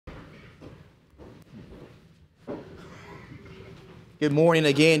Good morning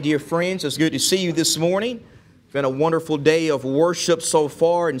again, dear friends. It's good to see you this morning. It's been a wonderful day of worship so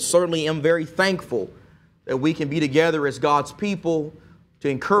far, and certainly am very thankful that we can be together as God's people to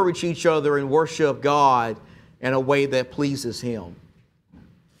encourage each other and worship God in a way that pleases Him.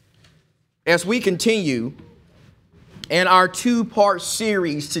 As we continue in our two-part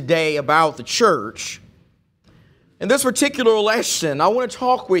series today about the church, in this particular lesson, I want to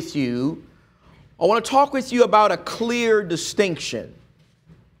talk with you about a clear distinction.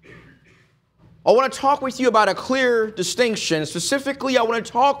 Specifically, I want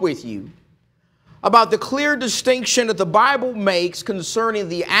to talk with you about the clear distinction that the Bible makes concerning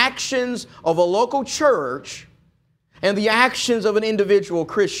the actions of a local church and the actions of an individual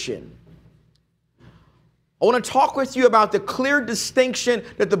Christian. I want to talk with you about the clear distinction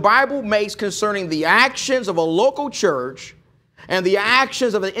that the Bible makes concerning the actions of a local church and the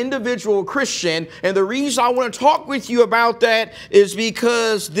actions of an individual Christian. And the reason I want to talk with you about that is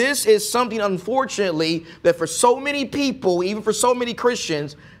because this is something, unfortunately, that for so many people, even for so many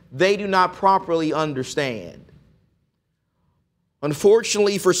Christians, they do not properly understand.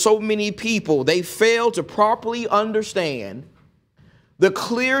 Unfortunately, for so many people, they fail to properly understand the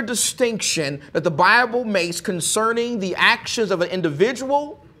clear distinction that the Bible makes concerning the actions of an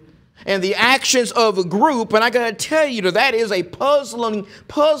individual and the actions of a group. And I got to tell you that is a puzzling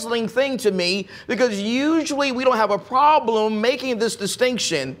thing to me, because usually we don't have a problem making this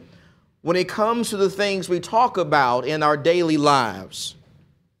distinction when it comes to the things we talk about in our daily lives.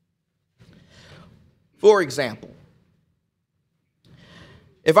 For example,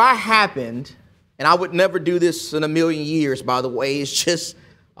 if I happened, and I would never do this in a million years, by the way, it's just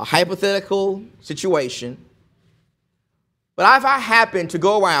a hypothetical situation. But if I happen to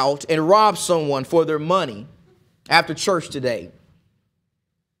go out and rob someone for their money after church today,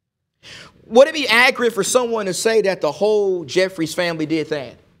 would it be accurate for someone to say that the whole Jeffries family did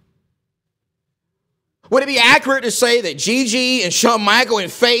that? Would it be accurate to say that Gigi and Shawn Michael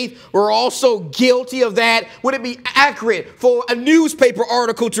and Faith were also guilty of that? Would it be accurate for a newspaper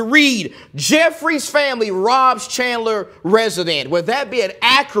article to read, Jeffries family robs Chandler resident? Would that be an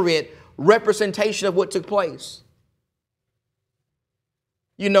accurate representation of what took place?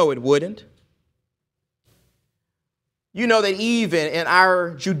 You know it wouldn't. You know that even in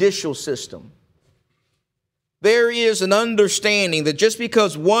our judicial system, there is an understanding that just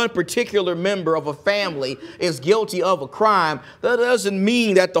because one particular member of a family is guilty of a crime, that doesn't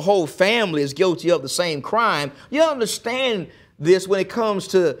mean that the whole family is guilty of the same crime. You understand this when it comes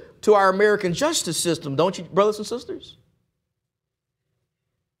to our American justice system, don't you, brothers and sisters?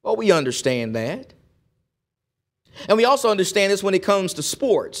 Well, we understand that. And we also understand this when it comes to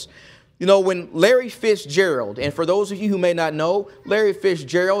sports. You know, when Larry Fitzgerald, and for those of you who may not know, Larry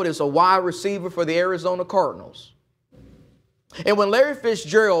Fitzgerald is a wide receiver for the Arizona Cardinals. And when Larry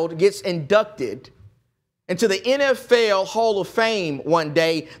Fitzgerald gets inducted into the NFL Hall of Fame one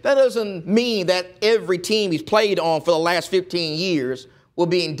day, that doesn't mean that every team he's played on for the last 15 years will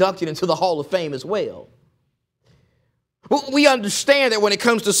be inducted into the Hall of Fame as well. We understand that when it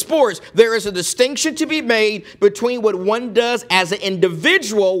comes to sports, there is a distinction to be made between what one does as an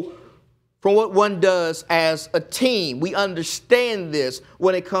individual from what one does as a team. We understand this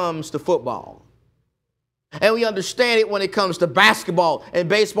when it comes to football. And we understand it when it comes to basketball and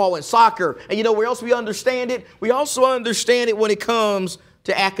baseball and soccer. And you know where else we understand it? We also understand it when it comes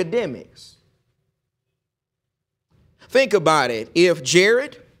to academics. Think about it. If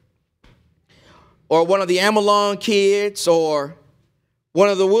Jared or one of the Amalon kids or one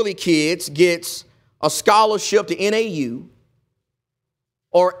of the Willie kids gets a scholarship to NAU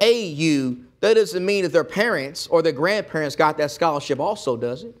or AU, that doesn't mean that their parents or their grandparents got that scholarship also,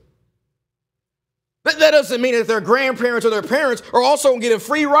 does it? That doesn't mean that their grandparents or their parents are also going to get a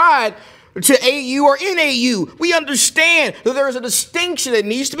free ride to AU or NAU. We understand that there is a distinction that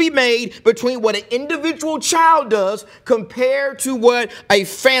needs to be made between what an individual child does compared to what a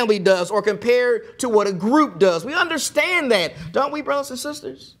family does or compared to what a group does. We understand that, don't we, brothers and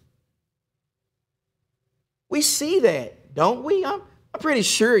sisters? We see that, don't we? I'm pretty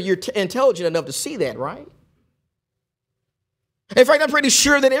sure you're intelligent enough to see that, right? In fact, I'm pretty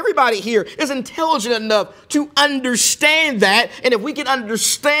sure that everybody here is intelligent enough to understand that. And if we can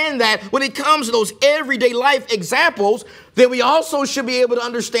understand that when it comes to those everyday life examples, then we also should be able to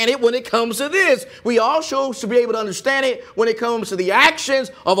understand it when it comes to this. We also should be able to understand it when it comes to the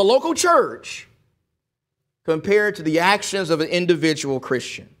actions of a local church compared to the actions of an individual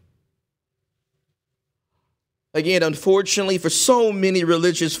Christian. Again, unfortunately, for so many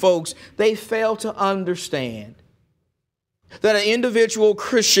religious folks, they fail to understand that an individual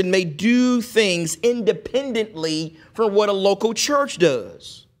Christian may do things independently from what a local church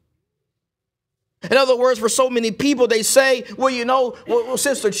does. In other words, for so many people, they say, well,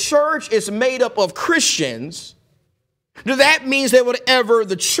 since the church is made up of Christians, that means that whatever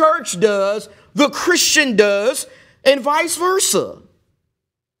the church does, the Christian does, and vice versa.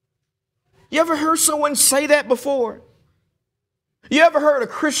 You ever heard someone say that before? You ever heard a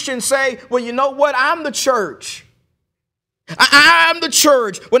Christian say, well, you know what? I'm the church. I'm the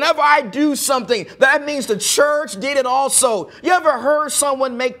church. Whenever I do something, that means the church did it also. You ever heard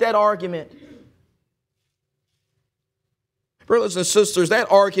someone make that argument? Brothers and sisters,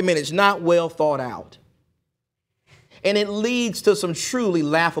 that argument is not well thought out. And it leads to some truly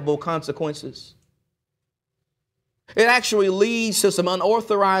laughable consequences. It actually leads to some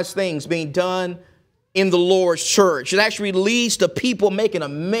unauthorized things being done in the Lord's church. It actually leads to people making a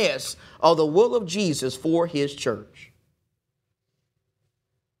mess of the will of Jesus for his church.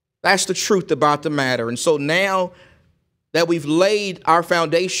 That's the truth about the matter. And so now that we've laid our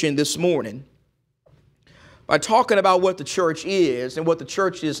foundation this morning, by talking about what the church is and what the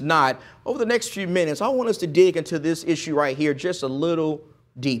church is not, over the next few minutes, I want us to dig into this issue right here just a little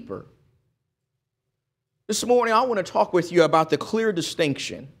deeper. This morning, I want to talk with you about the clear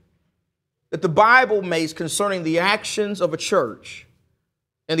distinction that the Bible makes concerning the actions of a church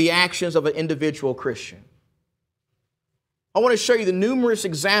and the actions of an individual Christian. I want to show you the numerous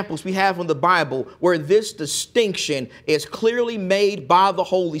examples we have in the Bible where this distinction is clearly made by the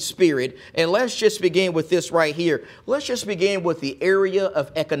Holy Spirit. And let's just begin with this right here. Let's just begin with the area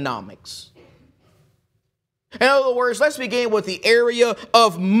of economics. In other words, let's begin with the area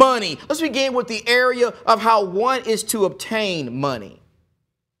of money. Let's begin with the area of how one is to obtain money.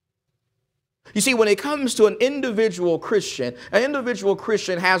 You see, when it comes to an individual Christian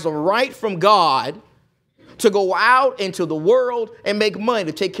has a right from God to go out into the world and make money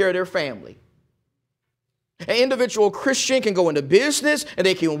to take care of their family. An individual Christian can go into business and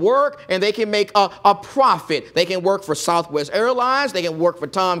they can work and they can make a profit. They can work for Southwest Airlines. They can work for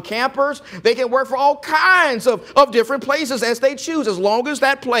Tom Campers. They can work for all kinds of different places as they choose, as long as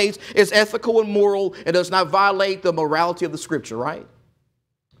that place is ethical and moral and does not violate the morality of the Scripture, right?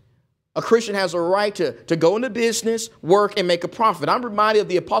 A Christian has a right to go into business, work, and make a profit. I'm reminded of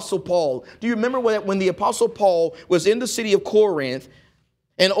the Apostle Paul. Do you remember when the Apostle Paul was in the city of Corinth,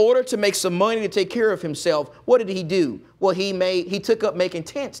 in order to make some money to take care of himself, what did he do? Well, he took up making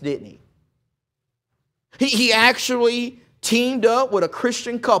tents, didn't he? He actually teamed up with a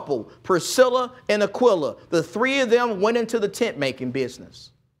Christian couple, Priscilla and Aquila. The three of them went into the tent making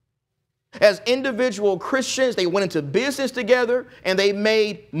business. As individual Christians, they went into business together and they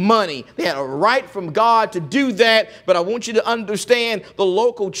made money. They had a right from God to do that, but I want you to understand the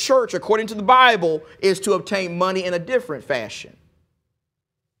local church, according to the Bible, is to obtain money in a different fashion.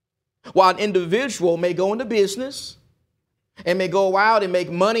 While an individual may go into business and may go out and make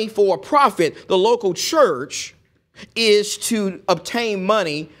money for a profit, the local church is to obtain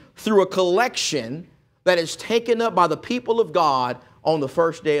money through a collection that is taken up by the people of God on the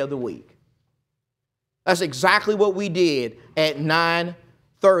first day of the week. That's exactly what we did at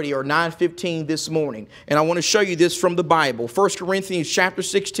 9:30 or 9:15 this morning. And I want to show you this from the Bible. 1 Corinthians chapter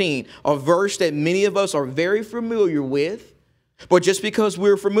 16, a verse that many of us are very familiar with. But just because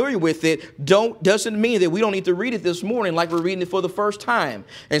we're familiar with it doesn't mean that we don't need to read it this morning like we're reading it for the first time.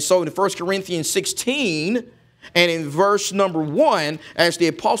 And so in 1 Corinthians 16 and in verse number 1, as the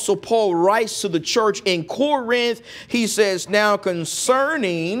Apostle Paul writes to the church in Corinth, he says, now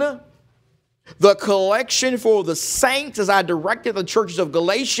concerning the collection for the saints, as I directed the churches of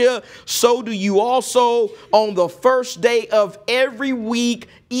Galatia, so do you also. On the first day of every week,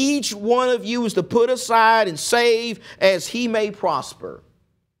 each one of you is to put aside and save as he may prosper,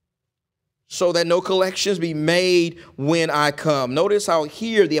 so that no collections be made when I come. Notice how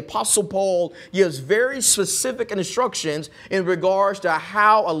here the Apostle Paul gives very specific instructions in regards to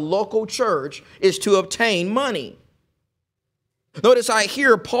how a local church is to obtain money. Notice how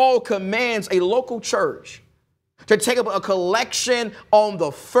here Paul commands a local church to take up a collection on the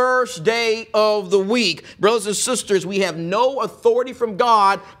first day of the week. Brothers and sisters, we have no authority from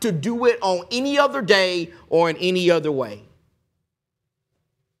God to do it on any other day or in any other way.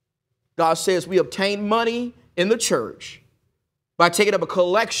 God says we obtain money in the church by taking up a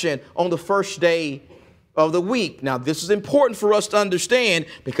collection on the first day of the week. Now, this is important for us to understand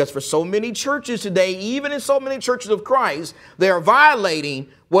because for so many churches today, even in so many churches of Christ, they are violating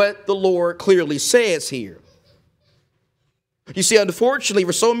what the Lord clearly says here. You see, unfortunately,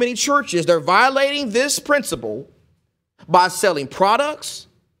 for so many churches, they're violating this principle by selling products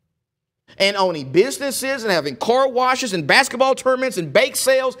and owning businesses and having car washes and basketball tournaments and bake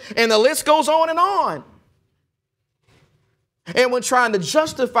sales, and the list goes on and on. And when trying to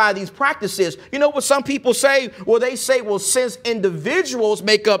justify these practices, you know what some people say? Well, they say, well, since individuals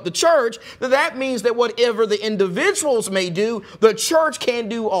make up the church, that means that whatever the individuals may do, the church can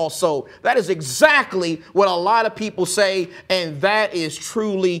do also. That is exactly what a lot of people say, and that is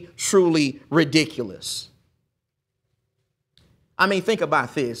truly, truly ridiculous. I mean, think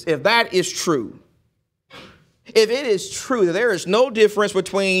about this. If that is true, if it is true that there is no difference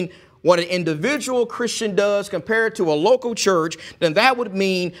between what an individual Christian does compared to a local church, then that would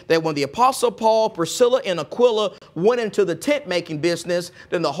mean that when the Apostle Paul, Priscilla, and Aquila went into the tent-making business,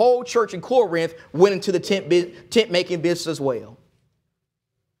 then the whole church in Corinth went into the tent-making business as well.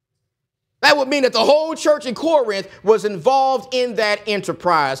 That would mean that the whole church in Corinth was involved in that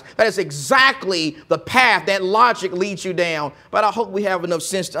enterprise. That is exactly the path that logic leads you down. But I hope we have enough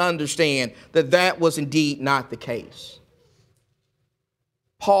sense to understand that that was indeed not the case.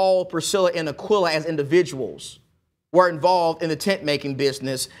 Paul, Priscilla, and Aquila as individuals were involved in the tent-making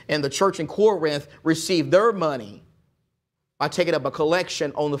business, and the church in Corinth received their money by taking up a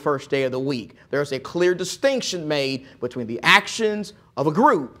collection on the first day of the week. There's a clear distinction made between the actions of a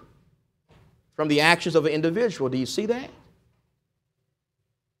group from the actions of an individual. Do you see that?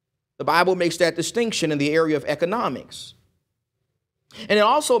 The Bible makes that distinction in the area of economics. And it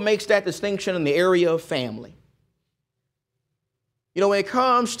also makes that distinction in the area of family. You know, when it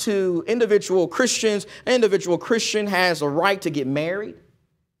comes to individual Christians, an individual Christian has a right to get married.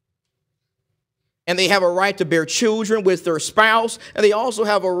 And they have a right to bear children with their spouse. And they also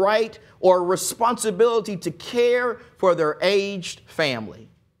have a right or a responsibility to care for their aged family.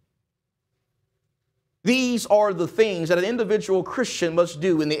 These are the things that an individual Christian must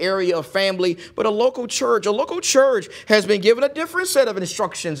do in the area of family. But a local church has been given a different set of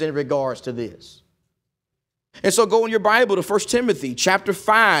instructions in regards to this. And so go in your Bible to 1 Timothy chapter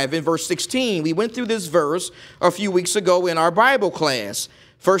 5 and verse 16. We went through this verse a few weeks ago in our Bible class.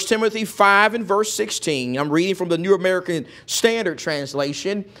 1 Timothy 5 and verse 16. I'm reading from the New American Standard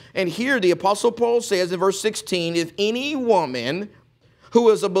Translation. And here the Apostle Paul says in verse 16, if any woman who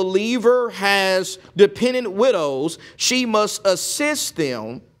is a believer has dependent widows, she must assist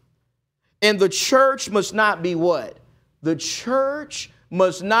them. And the church must not be what? The church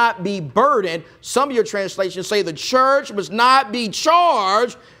must not be burdened. Some of your translations say the church must not be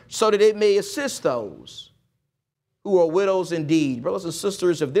charged so that it may assist those who are widows indeed. Brothers and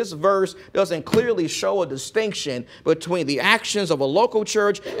sisters, if this verse doesn't clearly show a distinction between the actions of a local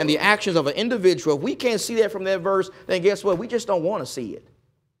church and the actions of an individual, if we can't see that from that verse, then guess what? We just don't want to see it.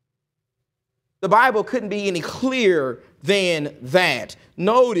 The Bible couldn't be any clearer than that.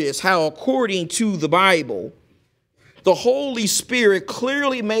 Notice how, according to the Bible, the Holy Spirit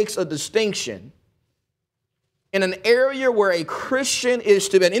clearly makes a distinction in an area where an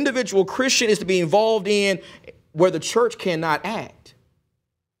individual Christian is to be involved in where the church cannot act.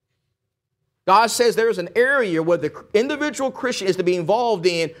 God says there's an area where the individual Christian is to be involved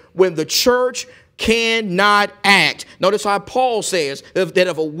in when the church cannot act. Notice how Paul says that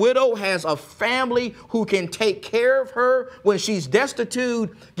if a widow has a family who can take care of her when she's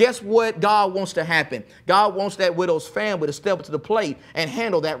destitute, guess what God wants to happen? God wants that widow's family to step up to the plate and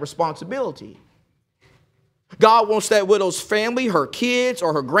handle that responsibility. God wants that widow's family, her kids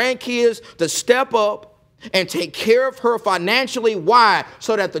or her grandkids, to step up and take care of her financially. Why?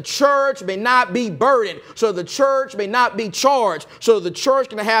 So that the church may not be burdened, so the church may not be charged, so the church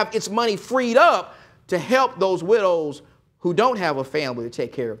can have its money freed up to help those widows who don't have a family to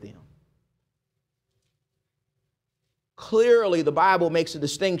take care of them. Clearly, the Bible makes a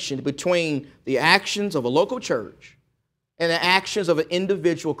distinction between the actions of a local church and the actions of an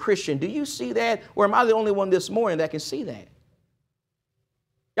individual Christian. Do you see that? Or am I the only one this morning that can see that?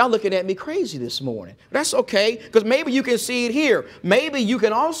 Y'all looking at me crazy this morning. That's okay, because maybe you can see it here. Maybe you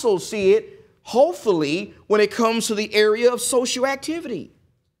can also see it, hopefully, when it comes to the area of social activity.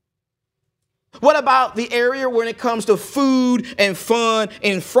 What about the area when it comes to food and fun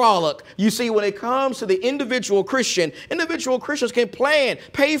and frolic? You see, when it comes to the individual Christian, individual Christians can plan,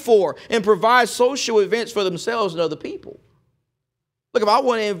 pay for, and provide social events for themselves and other people. Look, if I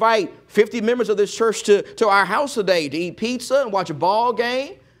want to invite 50 members of this church to our house today to eat pizza and watch a ball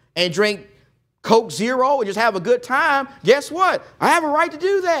game and drink Coke Zero and just have a good time, guess what? I have a right to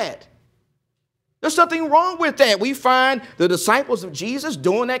do that. There's nothing wrong with that. We find the disciples of Jesus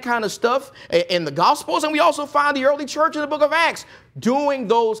doing that kind of stuff in the Gospels, and we also find the early church in the book of Acts doing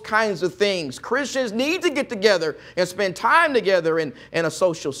those kinds of things. Christians need to get together and spend time together in a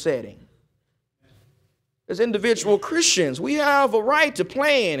social setting. as individual Christians, we have a right to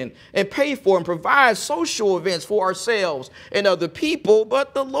plan and pay for and provide social events for ourselves and other people,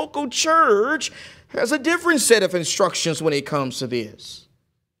 but the local church has a different set of instructions when it comes to this.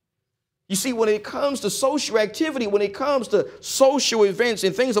 You see, when it comes to social activity, when it comes to social events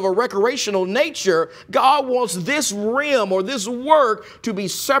and things of a recreational nature, God wants this realm or this work to be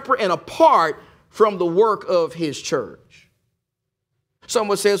separate and apart from the work of his church.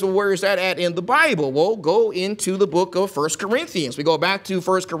 Someone says, well, where is that at in the Bible? Well, go into the book of 1 Corinthians. We go back to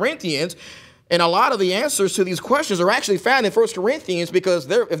 1 Corinthians, and a lot of the answers to these questions are actually found in 1 Corinthians, because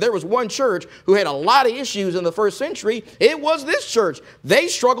if there was one church who had a lot of issues in the first century, it was this church. They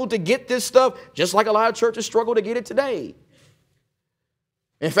struggled to get this stuff just like a lot of churches struggle to get it today.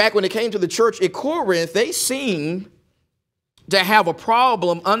 In fact, when it came to the church at Corinth, they seemed to have a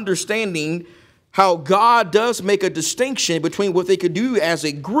problem understanding how God does make a distinction between what they could do as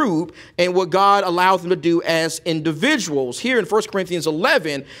a group and what God allows them to do as individuals. Here in 1 Corinthians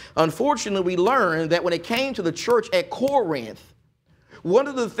 11, unfortunately, we learn that when it came to the church at Corinth, one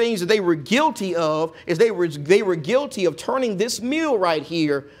of the things that they were guilty of is they were guilty of turning this meal right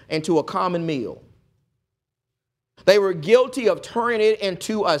here into a common meal. They were guilty of turning it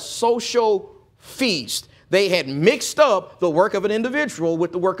into a social feast. They had mixed up the work of an individual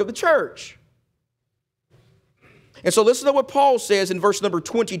with the work of the church. And so listen to what Paul says in verse number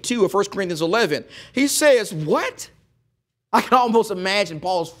 22 of 1 Corinthians 11. He says, what? I can almost imagine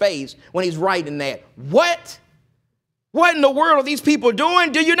Paul's face when he's writing that. What? What in the world are these people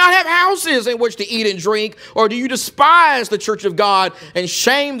doing? Do you not have houses in which to eat and drink? Or do you despise the church of God and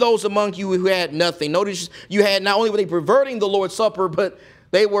shame those among you who had nothing? Notice you had not only were they perverting the Lord's Supper, but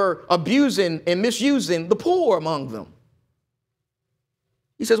they were abusing and misusing the poor among them.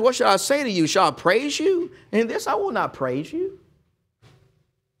 He says, what shall I say to you? Shall I praise you? And in this I will not praise you.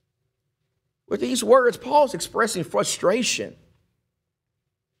 With these words, Paul's expressing frustration.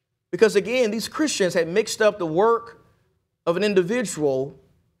 Because again, these Christians had mixed up the work of an individual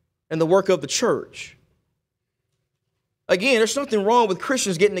and the work of the church. Again, there's nothing wrong with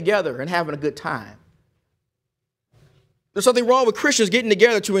Christians getting together and having a good time. There's something wrong with Christians getting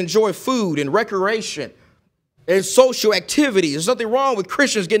together to enjoy food and recreation and social activities. There's nothing wrong with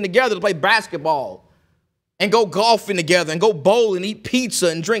Christians getting together to play basketball and go golfing together and go bowling and eat pizza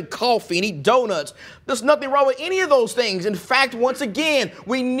and drink coffee and eat donuts. There's nothing wrong with any of those things. In fact, once again,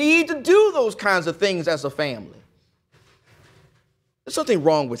 we need to do those kinds of things as a family. There's nothing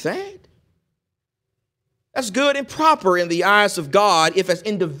wrong with that. That's good and proper in the eyes of God if as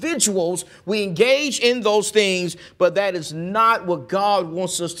individuals we engage in those things, but that is not what God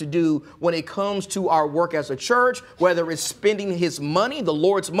wants us to do when it comes to our work as a church, whether it's spending his money, the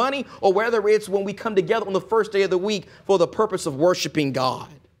Lord's money, or whether it's when we come together on the first day of the week for the purpose of worshiping God.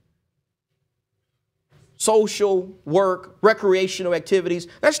 Social work, recreational activities,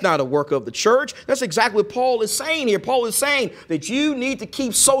 that's not a work of the church. That's exactly what Paul is saying here. Paul is saying that you need to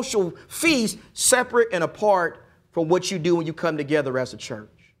keep social feasts separate and apart from what you do when you come together as a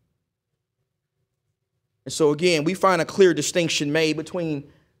church. And so again, we find a clear distinction made between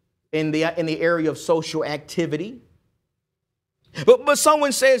in the area of social activity. But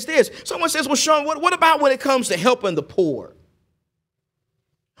someone says this. Someone says, well, Shawn, what about when it comes to helping the poor?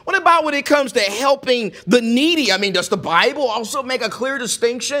 What about when it comes to helping the needy? I mean, does the Bible also make a clear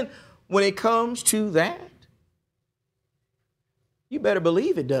distinction when it comes to that? You better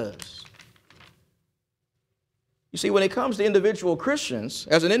believe it does. You see, when it comes to individual Christians,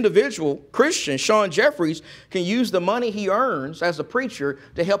 as an individual Christian, Shawn Jeffries can use the money he earns as a preacher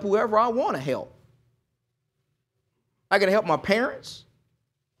to help whoever I want to help. I can help my parents.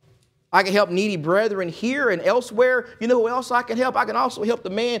 I can help needy brethren here and elsewhere. You know who else I can help? I can also help the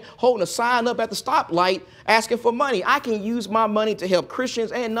man holding a sign up at the stoplight asking for money. I can use my money to help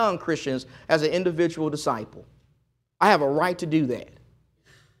Christians and non-Christians as an individual disciple. I have a right to do that.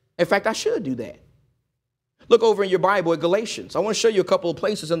 In fact, I should do that. Look over in your Bible at Galatians. I want to show you a couple of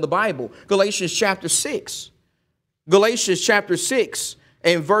places in the Bible. Galatians chapter 6. Galatians chapter 6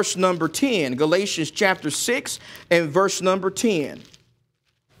 and verse number 10. Galatians chapter 6 and verse number 10.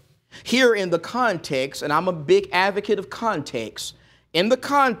 Here in the context, and I'm a big advocate of context, in the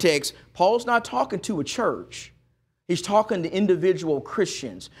context, Paul's not talking to a church. He's talking to individual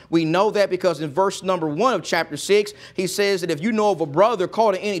Christians. We know that because in verse number 1 of chapter 6, he says that if you know of a brother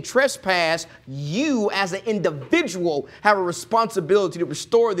caught in any trespass, you as an individual have a responsibility to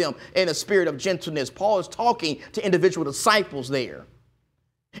restore them in a spirit of gentleness. Paul is talking to individual disciples there.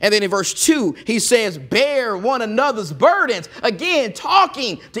 And then in verse 2, he says, bear one another's burdens. Again,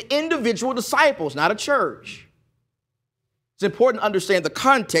 talking to individual disciples, not a church. It's important to understand the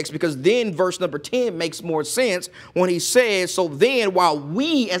context, because then verse number 10 makes more sense when he says, so then while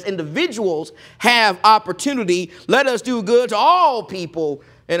we as individuals have opportunity, let us do good to all people,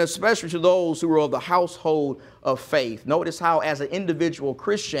 and especially to those who are of the household of faith. Notice how as an individual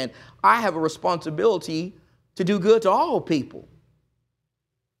Christian, I have a responsibility to do good to all people.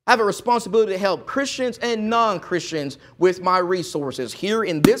 I have a responsibility to help Christians and non-Christians with my resources. Here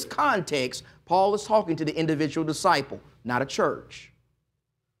in this context, Paul is talking to the individual disciple, not a church.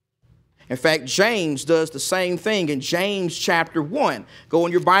 In fact, James does the same thing in James chapter 1. Go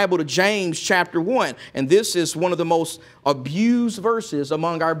in your Bible to James chapter 1. And this is one of the most abused verses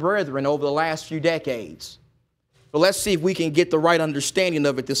among our brethren over the last few decades. But let's see if we can get the right understanding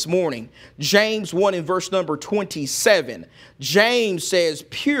of it this morning. James 1 in verse number 27. James says,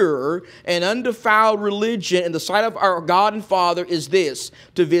 pure and undefiled religion in the sight of our God and Father is this,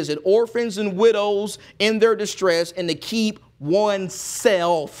 to visit orphans and widows in their distress and to keep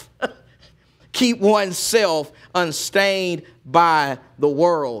oneself, keep oneself unstained by the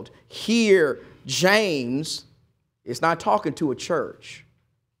world. Here, James is not talking to a church.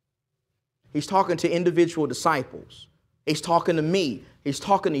 He's talking to individual disciples. He's talking to me. He's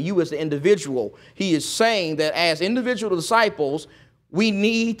talking to you as an individual. He is saying that as individual disciples, we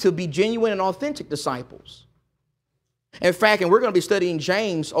need to be genuine and authentic disciples. In fact, and we're going to be studying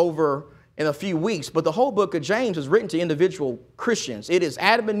James over in a few weeks, but the whole book of James is written to individual Christians. It is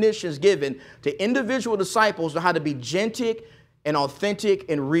admonitions given to individual disciples on how to be genuine and authentic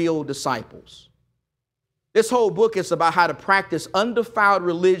and real disciples. This whole book is about how to practice undefiled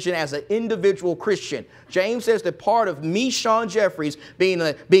religion as an individual Christian. James says that part of me, Shawn Jeffries, being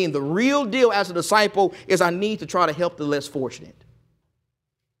the real deal as a disciple is I need to try to help the less fortunate.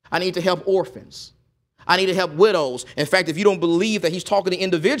 I need to help orphans. I need to help widows. In fact, if you don't believe that he's talking to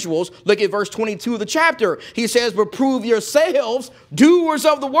individuals, look at verse 22 of the chapter. He says, but prove yourselves doers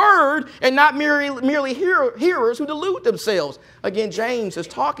of the word and not merely hearers who delude themselves. Again, James is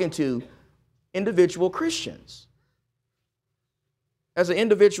talking to individual Christians. As an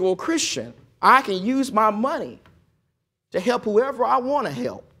individual Christian, I can use my money to help whoever I want to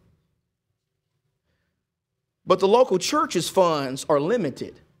help. But the local church's funds are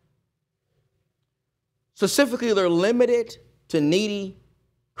limited. Specifically, they're limited to needy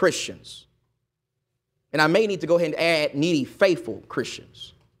Christians. And I may need to go ahead and add needy, faithful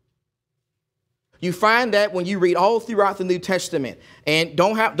Christians. You find that when you read all throughout the New Testament, and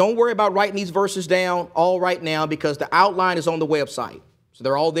don't worry about writing these verses down all right now because the outline is on the website. So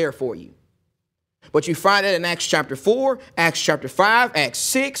they're all there for you. But you find that in Acts chapter 4, Acts chapter 5, Acts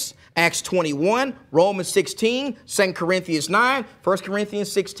 6, Acts 21, Romans 16, 2 Corinthians 9, 1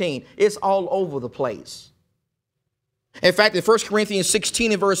 Corinthians 16. It's all over the place. In fact, in 1 Corinthians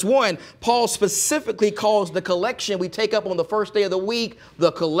 16 and verse 1, Paul specifically calls the collection we take up on the first day of the week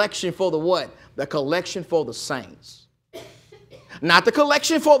the collection for the what? The collection for the saints. Not the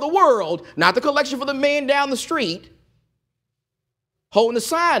collection for the world, not the collection for the man down the street holding the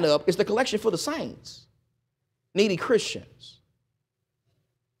sign up. It's the collection for the saints, needy Christians.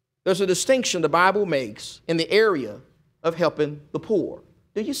 There's a distinction the Bible makes in the area of helping the poor.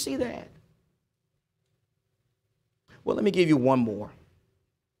 Do you see that? Well, let me give you one more.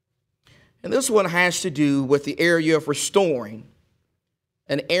 And this one has to do with the area of restoring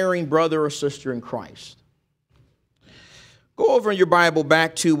an erring brother or sister in Christ. Go over in your Bible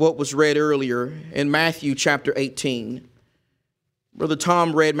back to what was read earlier in Matthew chapter 18. Brother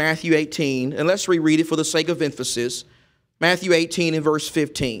Tom read Matthew 18, and let's reread it for the sake of emphasis. Matthew 18 and verse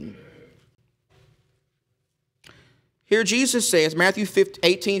 15. Here Jesus says, Matthew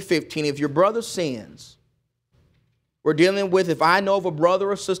 18, 15, if your brother sins, we're dealing with if I know of a brother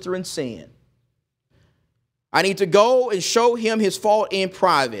or sister in sin, I need to go and show him his fault in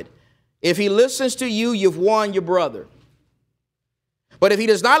private. If he listens to you, you've won your brother. But if he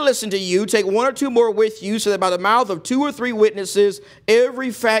does not listen to you, take one or two more with you, so that by the mouth of 2 or 3 witnesses,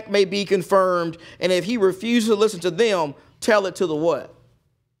 every fact may be confirmed. And if he refuses to listen to them, tell it to the what?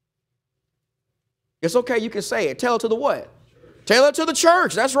 It's okay, you can say it. Tell it to the what? Tell it to the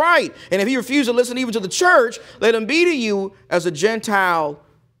church. That's right. And if he refuses to listen even to the church, let him be to you as a Gentile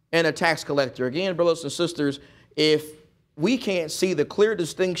and a tax collector. Again, brothers and sisters, if we can't see the clear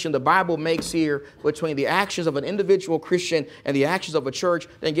distinction the Bible makes here between the actions of an individual Christian and the actions of a church,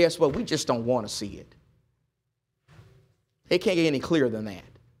 then guess what? We just don't want to see it. It can't get any clearer than that.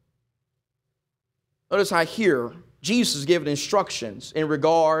 Notice how here Jesus is giving instructions in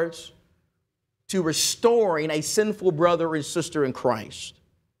regards to restoring a sinful brother and sister in Christ.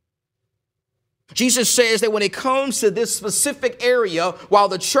 Jesus says that when it comes to this specific area, while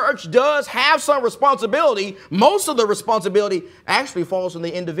the church does have some responsibility, most of the responsibility actually falls on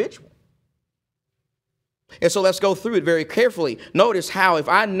the individual. And so let's go through it very carefully. Notice how if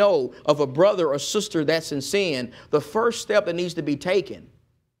I know of a brother or sister that's in sin, the first step that needs to be taken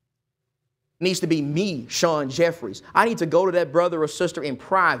needs to be me, Shawn Jeffries. I need to go to that brother or sister in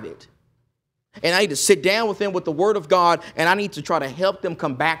private. And I need to sit down with them with the word of God, and I need to try to help them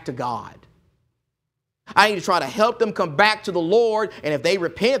come back to God. I need to try to help them come back to the Lord. And if they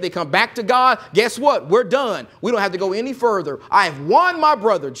repent, they come back to God, guess what? We're done. We don't have to go any further. I have won my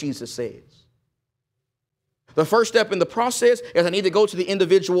brother, Jesus says. The first step in the process is I need to go to the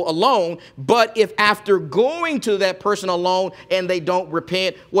individual alone. But if after going to that person alone and they don't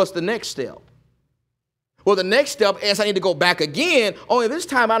repent, what's the next step? Well, the next step is I need to go back again. Only this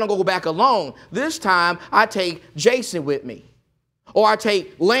time I don't go back alone. This time I take Jason with me. Or I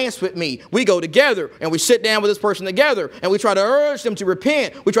take Lance with me. We go together and we sit down with this person together and we try to urge them to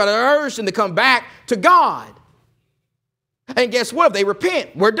repent. We try to urge them to come back to God. And guess what? If they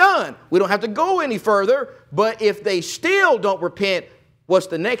repent, we're done. We don't have to go any further. But if they still don't repent, what's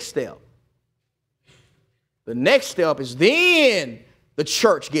the next step? The next step is then the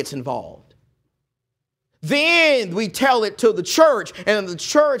church gets involved. Then we tell it to the church, and the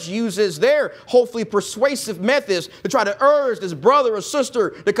church uses their hopefully persuasive methods to try to urge this brother or sister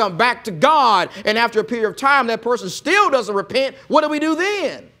to come back to God. And after a period of time, that person still doesn't repent. What do we do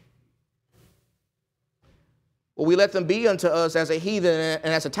then? Well, we let them be unto us as a heathen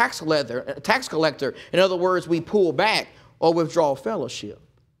and as a tax collector. In other words, we pull back or withdraw fellowship.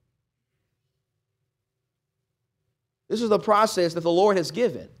 This is the process that the Lord has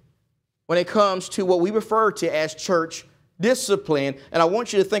given when it comes to what we refer to as church discipline. And I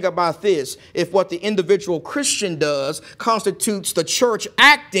want you to think about this. If what the individual Christian does constitutes the church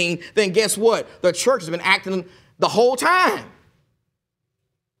acting, then guess what? The church has been acting the whole time.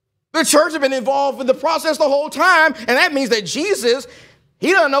 The church has been involved in the process the whole time. And that means that Jesus,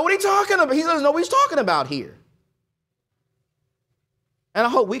 he doesn't know what he's talking about. He doesn't know what he's talking about here. And I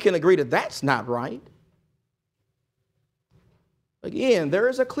hope we can agree that that's not right. Again, there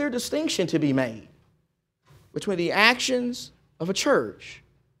is a clear distinction to be made between the actions of a church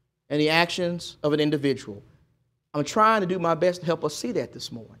and the actions of an individual. I'm trying to do my best to help us see that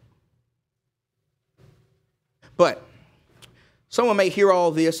this morning. But someone may hear all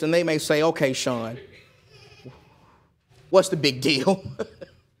this and they may say, okay, Shawn, what's the big deal?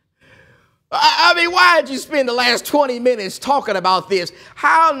 I mean, why did you spend the last 20 minutes talking about this?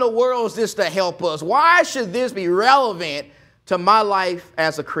 How in the world is this to help us? Why should this be relevant to my life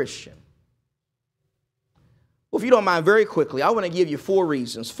as a Christian? Well, if you don't mind, very quickly, I want to give you four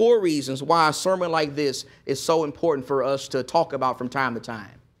reasons why a sermon like this is so important for us to talk about from time to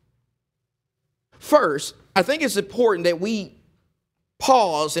time. First, I think it's important that we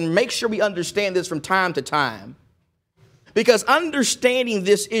pause and make sure we understand this from time to time, because understanding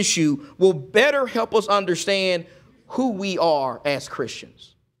this issue will better help us understand who we are as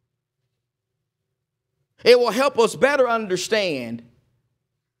Christians. It will help us better understand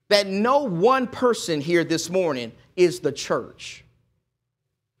that no one person here this morning is the church.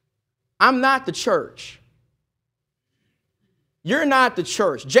 I'm not the church. You're not the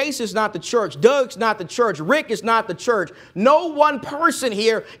church. Jason's not the church. Doug's not the church. Rick is not the church. No one person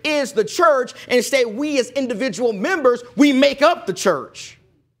here is the church. And instead, we as individual members, we make up the church.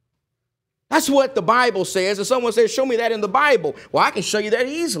 That's what the Bible says. And someone says, show me that in the Bible. Well, I can show you that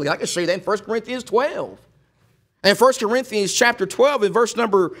easily. I can show you that in 1 Corinthians 12. And 1 Corinthians chapter 12 and verse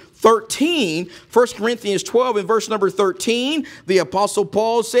number 13, 1 Corinthians 12 and verse number 13, the Apostle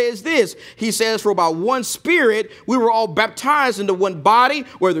Paul says this. He says, for by one Spirit we were all baptized into one body,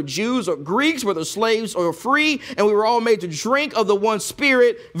 whether Jews or Greeks, whether slaves or free, and we were all made to drink of the one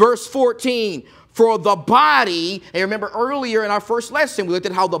Spirit. Verse 14. For the body, and remember earlier in our first lesson, we looked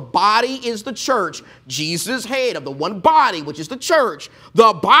at how the body is the church. Jesus' head of the one body, which is the church.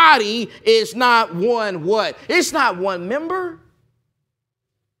 The body is not one what? It's not one member,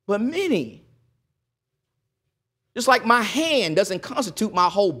 but many. Just like my hand doesn't constitute my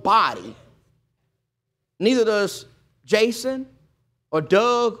whole body, neither does Jason or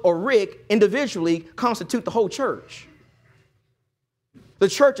Doug or Rick individually constitute the whole church. The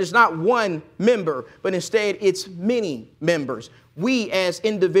church is not one member, but instead it's many members. We as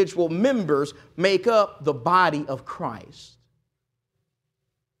individual members make up the body of Christ.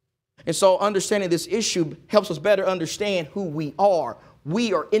 And so understanding this issue helps us better understand who we are.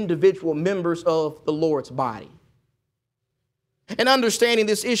 We are individual members of the Lord's body. And understanding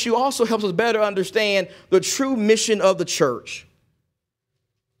this issue also helps us better understand the true mission of the church.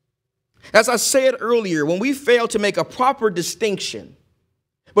 As I said earlier, when we fail to make a proper distinction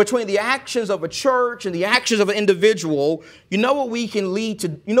between the actions of a church and the actions of an individual, you know what we can lead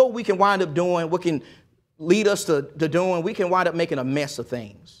to, you know what we can wind up doing, what can lead us to doing? We can wind up making a mess of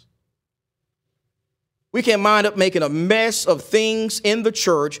things. We can wind up making a mess of things in the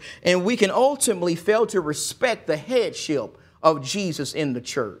church, and we can ultimately fail to respect the headship of Jesus in the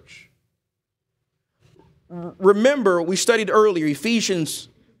church. Remember, we studied earlier, Ephesians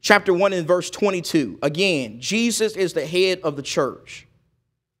chapter 1 and verse 22. Again, Jesus is the head of the church.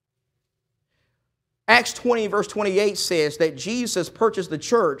 Acts 20 verse 28 says that Jesus purchased the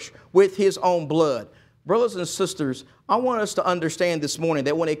church with his own blood. Brothers and sisters, I want us to understand this morning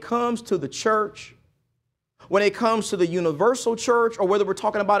that when it comes to the church, when it comes to the universal church, or whether we're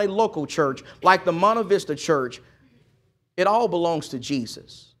talking about a local church like the Monte Vista church, it all belongs to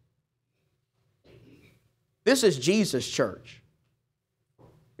Jesus. This is Jesus' church.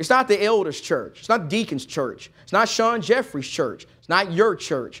 It's not the elders' church. It's not deacon's church. It's not Shawn Jeffries' church. It's not your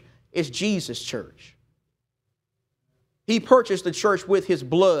church. It's Jesus' church. He purchased the church with his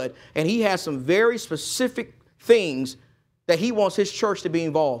blood, and he has some very specific things that he wants his church to be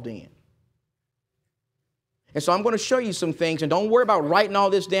involved in. And so I'm going to show you some things, and don't worry about writing all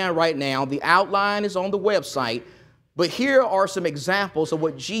this down right now. The outline is on the website, but here are some examples of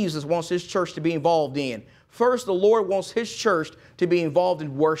what Jesus wants his church to be involved in. First, the Lord wants his church to be involved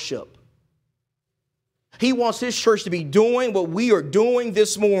in worship. He wants his church to be doing what we are doing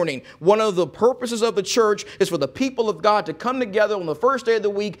this morning. One of the purposes of the church is for the people of God to come together on the first day of the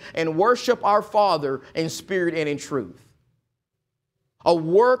week and worship our Father in spirit and in truth. A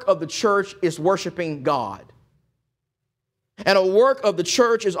work of the church is worshiping God. And a work of the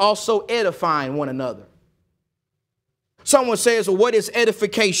church is also edifying one another. Someone says, well, what is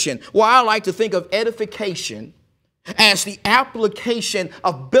edification? Well, I like to think of edification as the application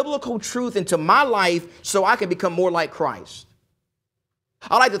of biblical truth into my life so I can become more like Christ.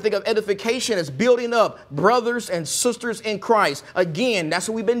 I like to think of edification as building up brothers and sisters in Christ. Again, that's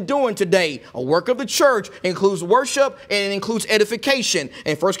what we've been doing today. A work of the church includes worship and it includes edification.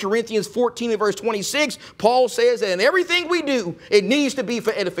 In 1 Corinthians 14 and verse 26, Paul says that in everything we do, it needs to be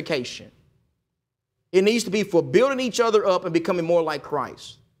for edification. It needs to be for building each other up and becoming more like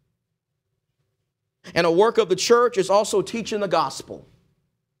Christ. And a work of the church is also teaching the gospel.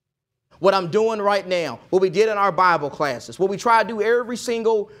 What I'm doing right now, what we did in our Bible classes, what we try to do every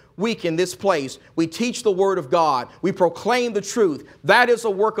single week in this place, we teach the Word of God. We proclaim the truth. That is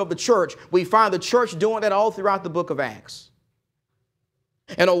a work of the church. We find the church doing that all throughout the book of Acts.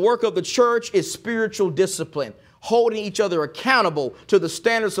 And a work of the church is spiritual discipline, holding each other accountable to the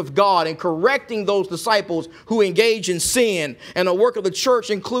standards of God and correcting those disciples who engage in sin. And the work of the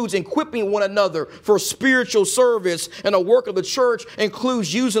church includes equipping one another for spiritual service. And the work of the church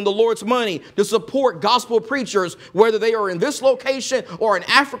includes using the Lord's money to support gospel preachers, whether they are in this location or in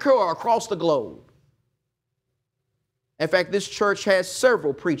Africa or across the globe. In fact, this church has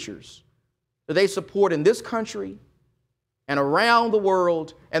several preachers that they support in this country and around the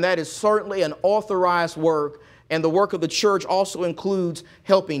world, and that is certainly an authorized work. And the work of the church also includes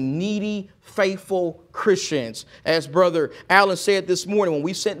helping needy, faithful Christians. As Brother Allen said this morning, when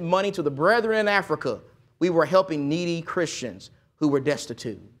we sent money to the brethren in Africa, we were helping needy Christians who were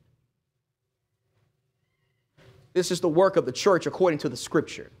destitute. This is the work of the church according to the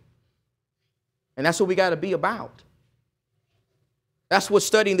Scripture. And that's what we got to be about. That's what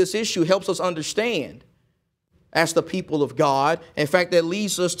studying this issue helps us understand as the people of God. In fact, that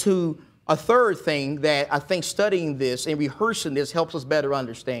leads us to a third thing that I think studying this and rehearsing this helps us better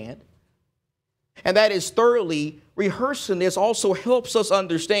understand. And that is, thirdly, rehearsing this also helps us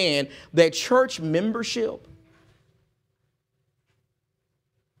understand that church membership,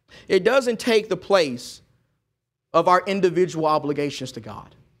 it doesn't take the place of our individual obligations to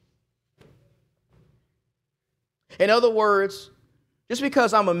God. In other words, just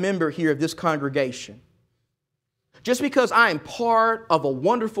because I'm a member here of this congregation, just because I am part of a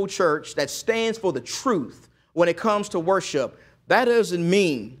wonderful church that stands for the truth when it comes to worship, that doesn't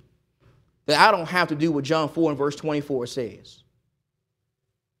mean that I don't have to do what John 4 and verse 24 says.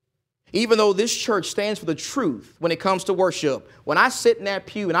 Even though this church stands for the truth when it comes to worship, when I sit in that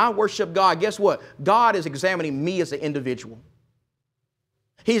pew and I worship God, guess what? God is examining me as an individual.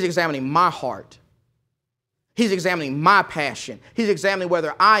 He's examining my heart. He's examining my passion. He's examining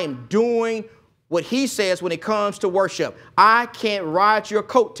whether I am doing what he says when it comes to worship. I can't ride your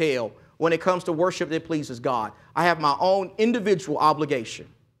coattail when it comes to worship that pleases God. I have my own individual obligation.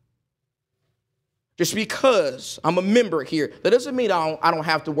 Just because I'm a member here, that doesn't mean I don't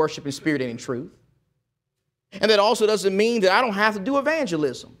have to worship in spirit and in truth. And that also doesn't mean that I don't have to do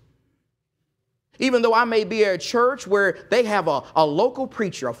evangelism. Even though I may be at a church where they have a local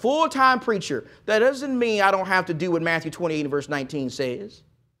preacher, a full-time preacher, that doesn't mean I don't have to do what Matthew 28 and verse 19 says.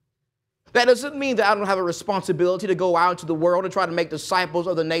 That doesn't mean that I don't have a responsibility to go out into the world and try to make disciples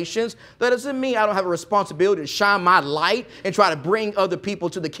of the nations. That doesn't mean I don't have a responsibility to shine my light and try to bring other people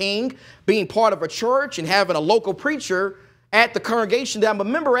to the King. Being part of a church and having a local preacher at the congregation that I'm a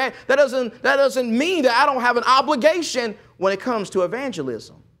member at, that doesn't mean that I don't have an obligation when it comes to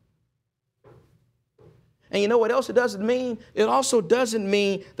evangelism. And you know what else it doesn't mean? It also doesn't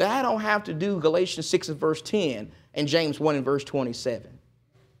mean that I don't have to do Galatians 6 and verse 10 and James 1 and verse 27.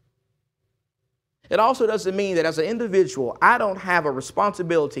 It also doesn't mean that as an individual, I don't have a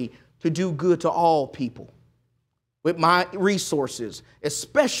responsibility to do good to all people with my resources,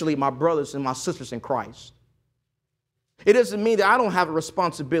 especially my brothers and my sisters in Christ. It doesn't mean that I don't have a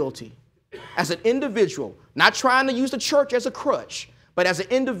responsibility as an individual, not trying to use the church as a crutch, but as an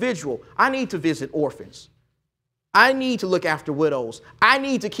individual, I need to visit orphans. I need to look after widows. I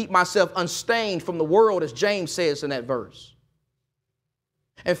need to keep myself unstained from the world, as James says in that verse.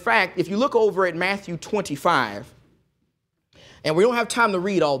 In fact, if you look over at Matthew 25, and we don't have time to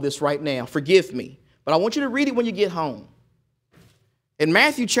read all this right now, forgive me, but I want you to read it when you get home. In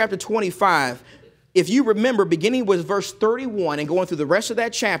Matthew chapter 25, if you remember, beginning with verse 31 and going through the rest of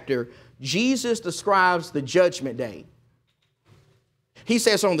that chapter, Jesus describes the judgment day. He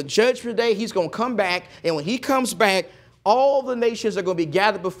says on the judgment day, he's going to come back, and when he comes back, all the nations are going to be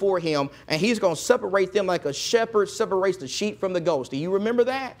gathered before him, and he's going to separate them like a shepherd separates the sheep from the goats. Do you remember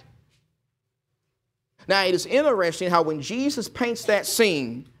that? Now, it is interesting how when Jesus paints that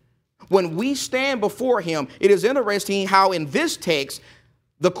scene, when we stand before him, it is interesting how in this text,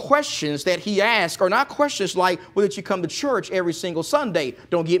 the questions that he asks are not questions like, well, did you come to church every single Sunday?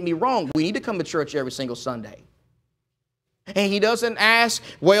 Don't get me wrong. We need to come to church every single Sunday. And he doesn't ask,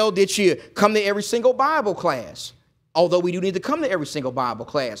 well, did you come to every single Bible class? Although we do need to come to every single Bible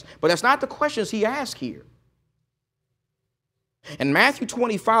class. But that's not the questions he asks here. In Matthew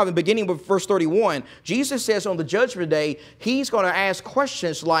 25, and beginning with verse 31, Jesus says on the judgment day, he's going to ask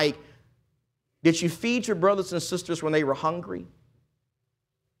questions like, did you feed your brothers and sisters when they were hungry?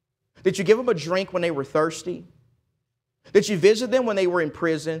 Did you give them a drink when they were thirsty? Did you visit them when they were in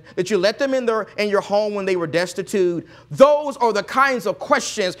prison? Did you let them in your home when they were destitute? Those are the kinds of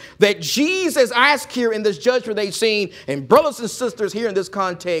questions that Jesus asked here in this judgment day scene. And brothers and sisters, here in this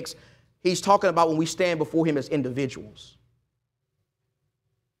context, he's talking about when we stand before him as individuals.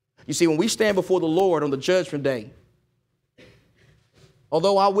 You see, when we stand before the Lord on the judgment day,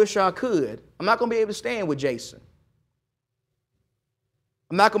 although I wish I could, I'm not going to be able to stand with Jason.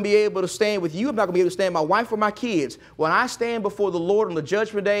 I'm not going to be able to stand with you. I'm not going to be able to stand with my wife or my kids. When I stand before the Lord on the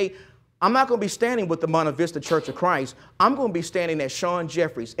judgment day, I'm not going to be standing with the Monte Vista Church of Christ. I'm going to be standing as Shawn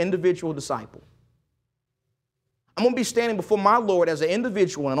Jeffries, individual disciple. I'm going to be standing before my Lord as an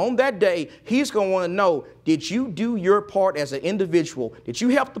individual. And on that day, he's going to want to know, did you do your part as an individual? Did you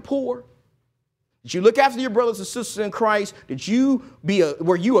help the poor? Did you look after your brothers and sisters in Christ?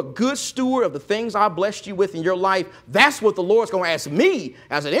 Were you a good steward of the things I blessed you with in your life? That's what the Lord's going to ask me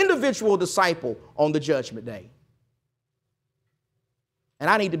as an individual disciple on the judgment day. And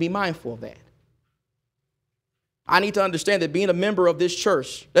I need to be mindful of that. I need to understand that being a member of this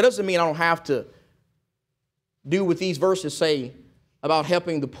church, that doesn't mean I don't have to do what these verses say about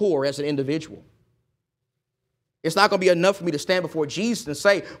helping the poor as an individual. It's not going to be enough for me to stand before Jesus and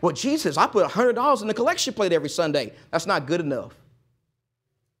say, well, Jesus, I put $100 in the collection plate every Sunday. That's not good enough.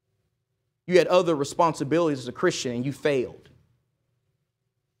 You had other responsibilities as a Christian and you failed.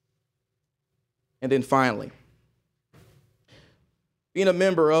 And then finally, being a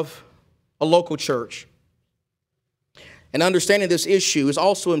member of a local church and understanding this issue is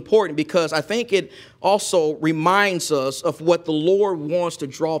also important because I think it also reminds us of what the Lord wants to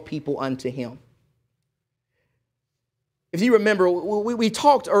draw people unto him. If you remember, we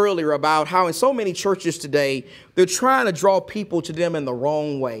talked earlier about how in so many churches today, they're trying to draw people to them in the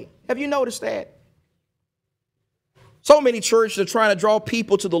wrong way. Have you noticed that? So many churches are trying to draw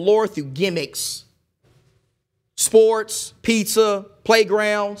people to the Lord through gimmicks, sports, pizza,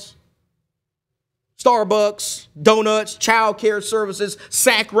 playgrounds, Starbucks, donuts, child care services,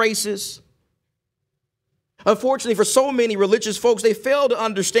 sack races. Unfortunately, for so many religious folks, they fail to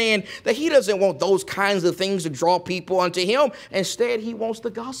understand that he doesn't want those kinds of things to draw people unto him. Instead, he wants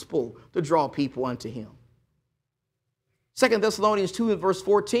the gospel to draw people unto him. 2 Thessalonians 2 and verse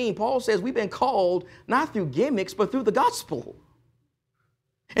 14, Paul says we've been called not through gimmicks, but through the gospel.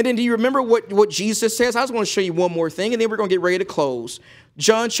 And then do you remember what Jesus says? I just want to show you one more thing, and then we're going to get ready to close.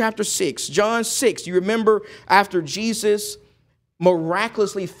 John chapter 6. John 6, you remember after Jesus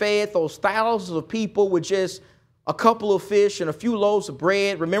miraculously fed those thousands of people with just a couple of fish and a few loaves of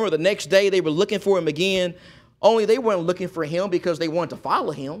bread. Remember, the next day they were looking for him again, only they weren't looking for him because they wanted to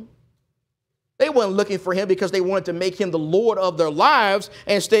follow him. They weren't looking for him because they wanted to make him the Lord of their lives.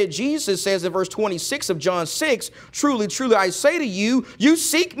 Instead, Jesus says in verse 26 of John 6, truly, truly, I say to you, you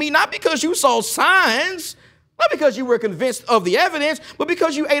seek me not because you saw signs, not because you were convinced of the evidence, but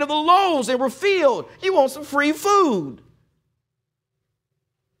because you ate of the loaves and were filled. You want some free food.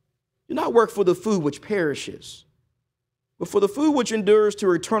 Do not work for the food which perishes, but for the food which endures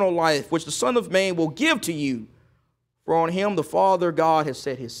to eternal life, which the Son of Man will give to you. For on him the Father God has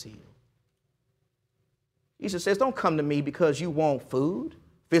set his seal. Jesus says, don't come to me because you want food,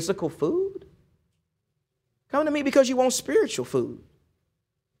 physical food. Come to me because you want spiritual food.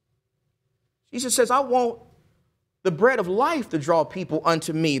 Jesus says, I want the bread of life to draw people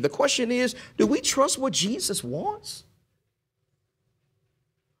unto me. The question is, do we trust what Jesus wants?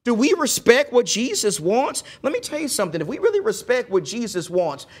 Do we respect what Jesus wants? Let me tell you something. If we really respect what Jesus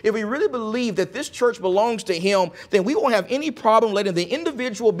wants, if we really believe that this church belongs to him, then we won't have any problem letting the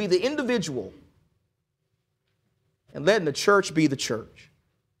individual be the individual and letting the church be the church.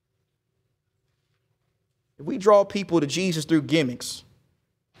 If we draw people to Jesus through gimmicks,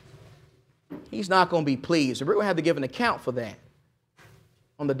 he's not going to be pleased. And we're going to have to give an account for that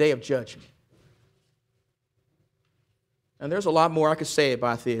on the day of judgment. And there's a lot more I could say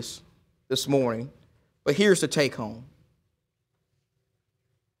about this morning, but here's the take home.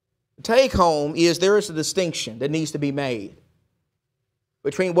 The take home is there is a distinction that needs to be made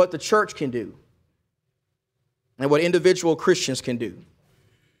between what the church can do and what individual Christians can do.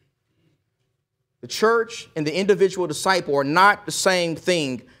 The church and the individual disciple are not the same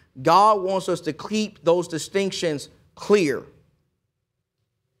thing. God wants us to keep those distinctions clear.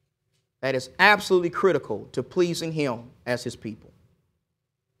 That is absolutely critical to pleasing him as his people.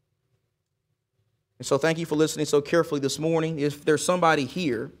 And so thank you for listening so carefully this morning. If there's somebody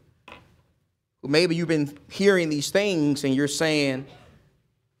here who maybe you've been hearing these things and you're saying,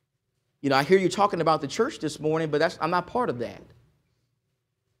 you know, I hear you talking about the church this morning, but I'm not part of that.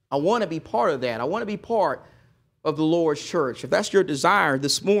 I want to be part of that. I want to be part of the Lord's church. If that's your desire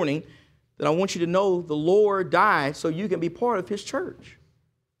this morning, then I want you to know the Lord died so you can be part of his church.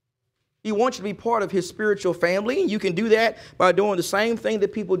 He wants you to be part of his spiritual family, and you can do that by doing the same thing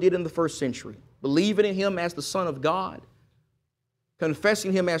that people did in the first century. Believing in him as the Son of God,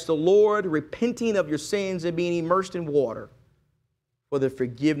 confessing him as the Lord, repenting of your sins, and being immersed in water for the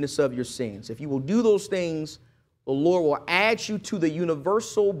forgiveness of your sins. If you will do those things, the Lord will add you to the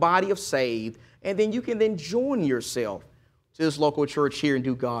universal body of saved, and then you can then join yourself to this local church here and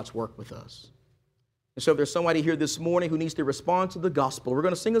do God's work with us. And so if there's somebody here this morning who needs to respond to the gospel, we're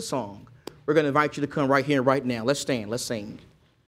going to sing a song. We're going to invite you to come right here and right now. Let's stand. Let's sing.